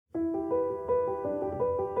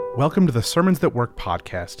Welcome to the Sermons That Work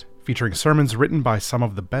podcast, featuring sermons written by some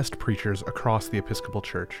of the best preachers across the Episcopal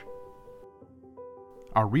Church.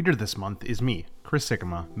 Our reader this month is me, Chris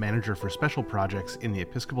Sikkema, Manager for Special Projects in the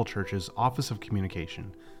Episcopal Church's Office of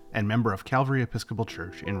Communication, and member of Calvary Episcopal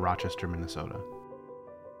Church in Rochester, Minnesota.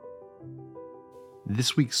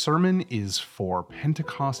 This week's sermon is for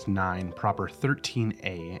Pentecost 9, Proper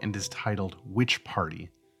 13a, and is titled, Which Party?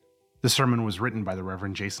 The sermon was written by the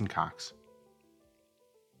Reverend Jason Cox.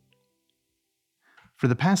 For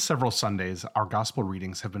the past several Sundays, our gospel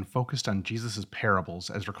readings have been focused on Jesus' parables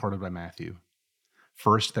as recorded by Matthew.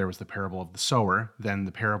 First, there was the parable of the sower, then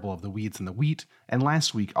the parable of the weeds and the wheat, and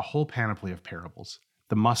last week, a whole panoply of parables: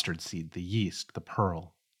 the mustard seed, the yeast, the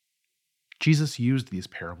pearl. Jesus used these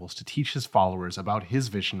parables to teach his followers about his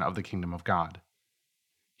vision of the kingdom of God.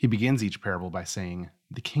 He begins each parable by saying,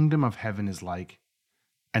 "The kingdom of heaven is like,"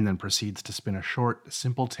 and then proceeds to spin a short,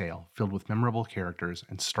 simple tale filled with memorable characters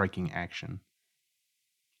and striking action.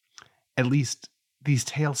 At least, these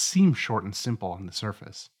tales seem short and simple on the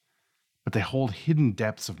surface, but they hold hidden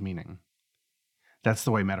depths of meaning. That's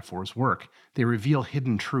the way metaphors work. They reveal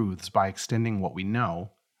hidden truths by extending what we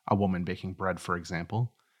know, a woman baking bread, for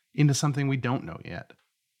example, into something we don't know yet.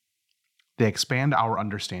 They expand our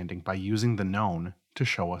understanding by using the known to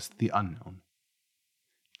show us the unknown.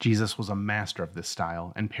 Jesus was a master of this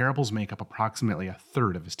style, and parables make up approximately a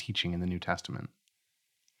third of his teaching in the New Testament.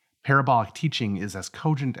 Parabolic teaching is as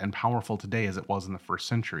cogent and powerful today as it was in the first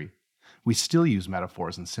century. We still use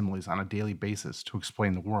metaphors and similes on a daily basis to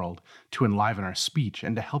explain the world, to enliven our speech,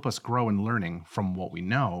 and to help us grow in learning from what we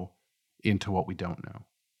know into what we don't know.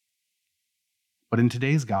 But in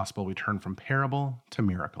today's gospel, we turn from parable to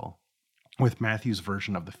miracle, with Matthew's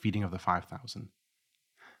version of the feeding of the 5,000.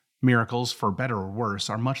 Miracles, for better or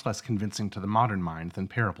worse, are much less convincing to the modern mind than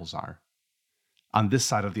parables are. On this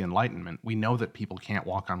side of the Enlightenment, we know that people can't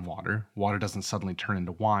walk on water, water doesn't suddenly turn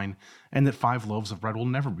into wine, and that 5 loaves of bread will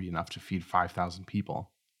never be enough to feed 5,000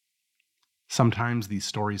 people. Sometimes these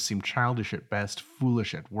stories seem childish at best,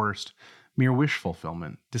 foolish at worst, mere wish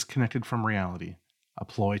fulfillment, disconnected from reality, a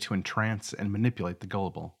ploy to entrance and manipulate the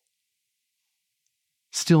gullible.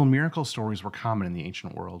 Still, miracle stories were common in the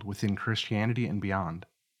ancient world, within Christianity and beyond.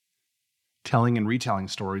 Telling and retelling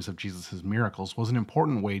stories of Jesus' miracles was an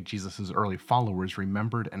important way Jesus' early followers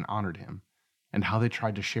remembered and honored him, and how they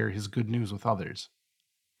tried to share his good news with others.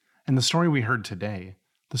 And the story we heard today,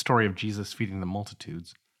 the story of Jesus feeding the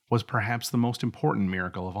multitudes, was perhaps the most important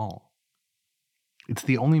miracle of all. It's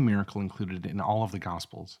the only miracle included in all of the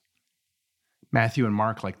Gospels. Matthew and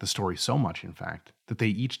Mark like the story so much, in fact, that they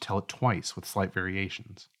each tell it twice with slight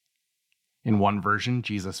variations. In one version,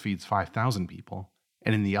 Jesus feeds 5,000 people,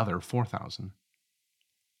 and in the other, 4,000.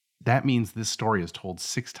 That means this story is told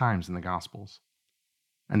 6 times in the Gospels.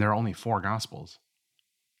 And there are only 4 Gospels.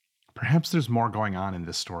 Perhaps there's more going on in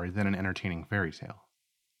this story than an entertaining fairy tale.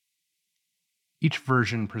 Each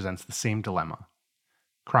version presents the same dilemma.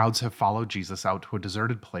 Crowds have followed Jesus out to a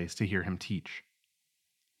deserted place to hear him teach.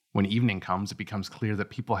 When evening comes, it becomes clear that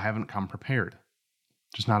people haven't come prepared.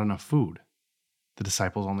 There's not enough food. The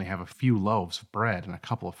disciples only have a few loaves of bread and a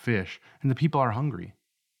couple of fish, and the people are hungry.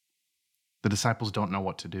 The disciples don't know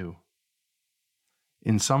what to do.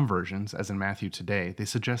 In some versions, as in Matthew today, they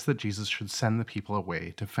suggest that Jesus should send the people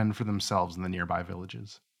away to fend for themselves in the nearby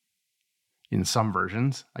villages. In some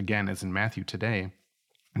versions, again as in Matthew today,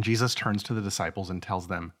 Jesus turns to the disciples and tells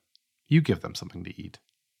them, "You give them something to eat."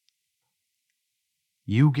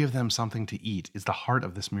 "You give them something to eat" is the heart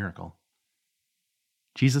of this miracle.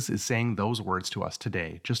 Jesus is saying those words to us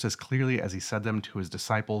today just as clearly as he said them to his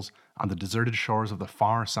disciples on the deserted shores of the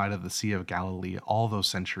far side of the Sea of Galilee all those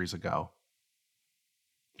centuries ago.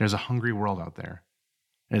 There's a hungry world out there,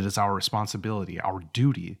 and it is our responsibility, our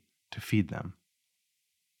duty, to feed them.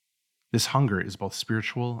 This hunger is both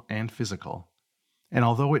spiritual and physical, and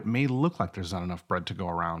although it may look like there's not enough bread to go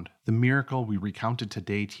around, the miracle we recounted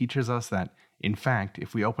today teaches us that, in fact,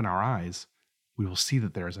 if we open our eyes, we will see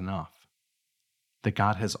that there is enough. That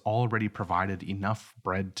God has already provided enough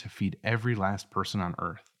bread to feed every last person on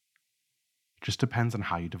earth. It just depends on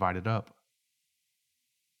how you divide it up.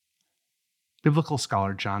 Biblical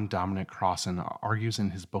scholar John Dominic Crossan argues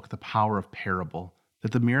in his book The Power of Parable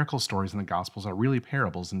that the miracle stories in the Gospels are really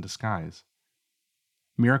parables in disguise.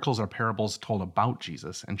 Miracles are parables told about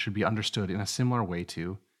Jesus and should be understood in a similar way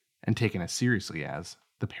to, and taken as seriously as,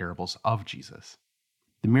 the parables of Jesus.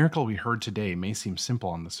 The miracle we heard today may seem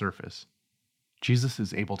simple on the surface. Jesus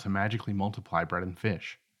is able to magically multiply bread and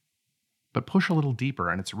fish. But push a little deeper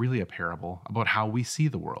and it's really a parable about how we see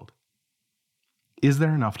the world. Is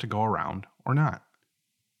there enough to go around or not?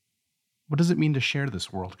 What does it mean to share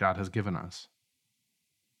this world God has given us?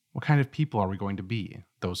 What kind of people are we going to be?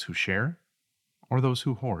 Those who share or those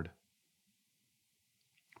who hoard?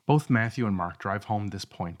 Both Matthew and Mark drive home this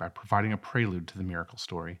point by providing a prelude to the miracle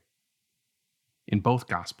story. In both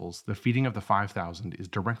Gospels, the feeding of the 5,000 is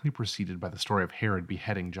directly preceded by the story of Herod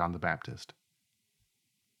beheading John the Baptist.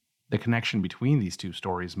 The connection between these two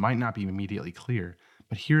stories might not be immediately clear,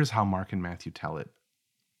 but here's how Mark and Matthew tell it.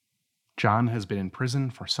 John has been in prison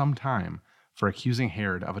for some time for accusing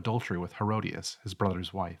Herod of adultery with Herodias, his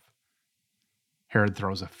brother's wife. Herod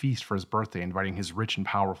throws a feast for his birthday, inviting his rich and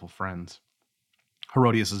powerful friends.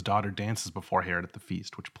 Herodias' daughter dances before Herod at the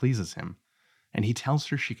feast, which pleases him, and he tells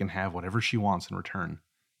her she can have whatever she wants in return.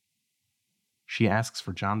 She asks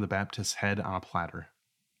for John the Baptist's head on a platter,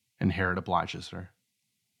 and Herod obliges her.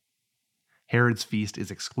 Herod's feast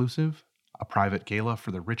is exclusive, a private gala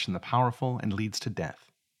for the rich and the powerful, and leads to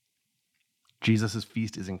death. Jesus'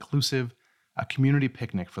 feast is inclusive, a community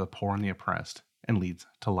picnic for the poor and the oppressed, and leads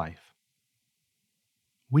to life.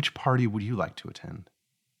 Which party would you like to attend?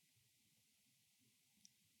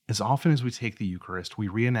 As often as we take the Eucharist, we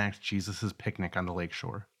reenact Jesus' picnic on the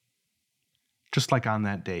lakeshore. Just like on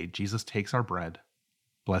that day, Jesus takes our bread,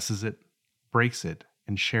 blesses it, breaks it,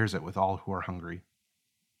 and shares it with all who are hungry.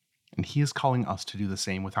 And he is calling us to do the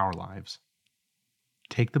same with our lives.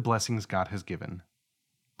 Take the blessings God has given,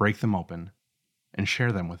 break them open, and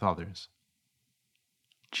share them with others.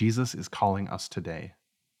 Jesus is calling us today.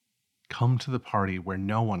 Come to the party where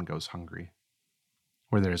no one goes hungry,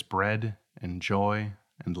 where there is bread and joy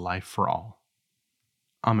and life for all.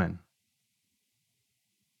 Amen.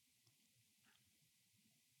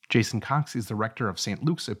 Jason Cox is the rector of St.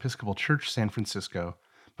 Luke's Episcopal Church, San Francisco.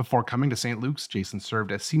 Before coming to St. Luke's, Jason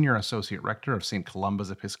served as senior associate rector of St.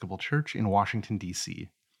 Columba's Episcopal Church in Washington, D.C.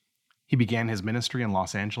 He began his ministry in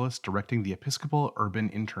Los Angeles directing the Episcopal Urban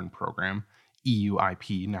Intern Program,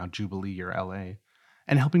 EUIP, now Jubilee Year LA,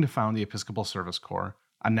 and helping to found the Episcopal Service Corps,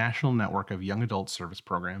 a national network of young adult service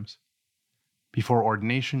programs. Before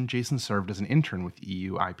ordination, Jason served as an intern with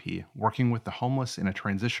EUIP, working with the homeless in a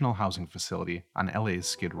transitional housing facility on LA's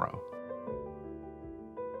Skid Row.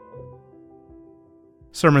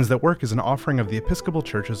 Sermons That Work is an offering of the Episcopal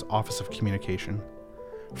Church's Office of Communication.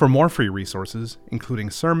 For more free resources, including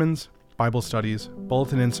sermons, Bible studies,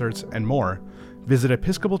 bulletin inserts, and more, visit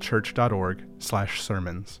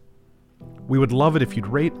episcopalchurch.org/sermons. We would love it if you'd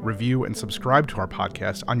rate, review, and subscribe to our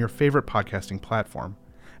podcast on your favorite podcasting platform.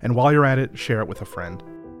 And while you're at it, share it with a friend.